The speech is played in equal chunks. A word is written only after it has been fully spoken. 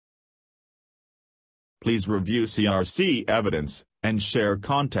Please review CRC evidence, and share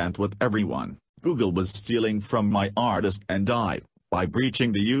content with everyone. Google was stealing from my artist and I, by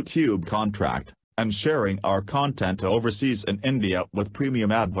breaching the YouTube contract, and sharing our content overseas in India with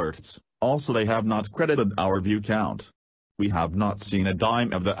premium adverts. Also, they have not credited our view count. We have not seen a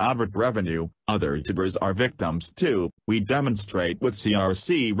dime of the advert revenue. Other YouTubers are victims too. We demonstrate with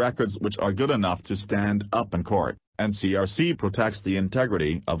CRC records which are good enough to stand up in court, and CRC protects the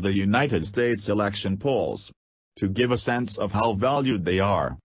integrity of the United States election polls. To give a sense of how valued they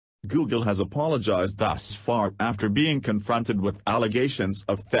are, Google has apologized thus far after being confronted with allegations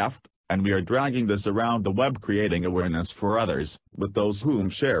of theft, and we are dragging this around the web, creating awareness for others, with those whom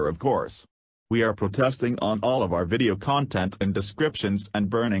share, of course. We are protesting on all of our video content and descriptions and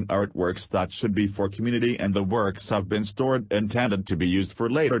burning artworks that should be for community, and the works have been stored intended to be used for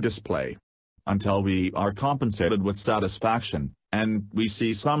later display. Until we are compensated with satisfaction, and we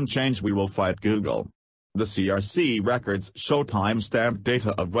see some change, we will fight Google. The CRC records show timestamp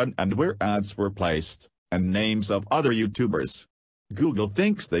data of when and where ads were placed, and names of other YouTubers. Google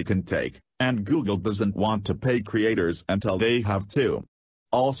thinks they can take, and Google doesn't want to pay creators until they have to.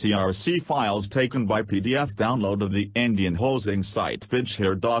 All CRC files taken by PDF download of the Indian hosting site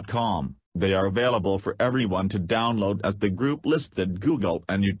vidshare.com. They are available for everyone to download as the group listed Google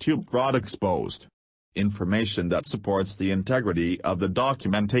and YouTube fraud exposed. Information that supports the integrity of the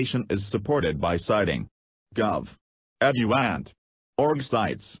documentation is supported by citing Gov, Edu and org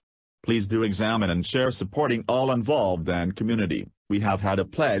sites. Please do examine and share, supporting all involved and community. We have had a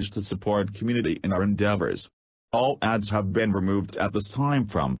pledge to support community in our endeavors. All ads have been removed at this time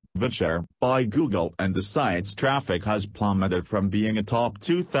from VidShare by Google, and the site's traffic has plummeted from being a top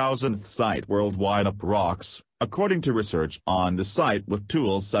 2,000th site worldwide up rocks, according to research on the site with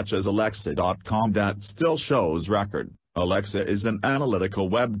tools such as Alexa.com that still shows record. Alexa is an analytical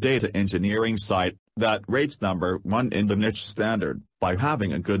web data engineering site that rates #1 in the niche standard, by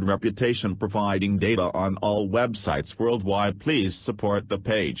having a good reputation providing data on all websites worldwide. Please support the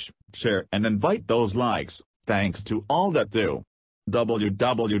page, share and invite those likes. Thanks to all that do.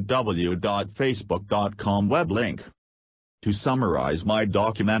 www.facebook.com web link. To summarize my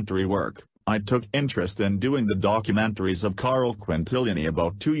documentary work, I took interest in doing the documentaries of Carl Quintiliani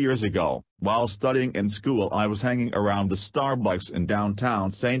about 2 years ago. While studying in school, I was hanging around the Starbucks in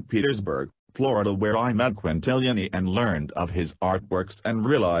downtown St. Petersburg, Florida, where I met Quintiliani and learned of his artworks and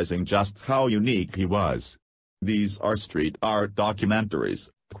realizing just how unique he was. These are street art documentaries.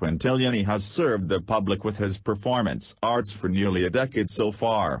 Quintiliani has served the public with his performance arts for nearly a decade so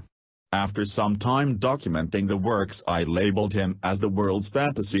far. After some time documenting the works, I labeled him as the world's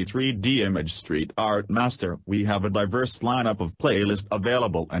fantasy 3D image street art master. We have a diverse lineup of playlists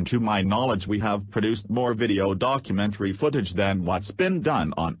available, and to my knowledge we have produced more video documentary footage than what's been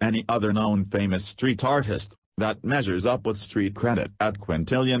done on any other known famous street artist. That measures up with street credit at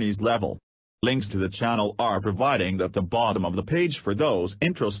Quintiliani's level. Links to the channel are provided at the bottom of the page for those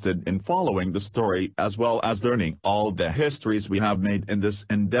interested in following the story as well as learning all the histories we have made in this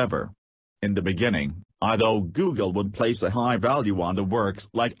endeavor. In the beginning, although Google would place a high value on the works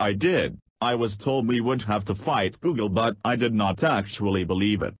like I did, I was told we would have to fight Google, but I did not actually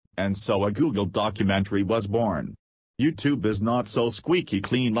believe it, and so a Google documentary was born. YouTube is not so squeaky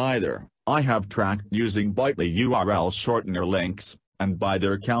clean either. I have tracked using Bitly URL shortener links, and by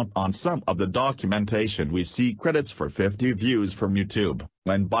their count on some of the documentation we see credits for 50 views from YouTube,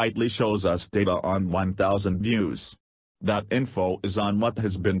 when Bitly shows us data on 1,000 views. That info is on what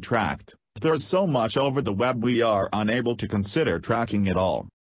has been tracked. There's so much over the web we are unable to consider tracking it all.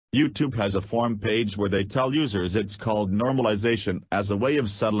 YouTube has a forum page where they tell users it's called normalization as a way of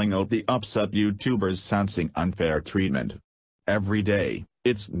settling out the upset YouTubers sensing unfair treatment. Every day,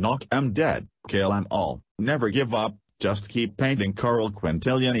 it's knock 'em dead, kill 'em all, never give up. Just keep painting Carl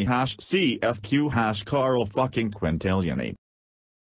Quintiliani #CFQ #Carl fucking Quintiliani.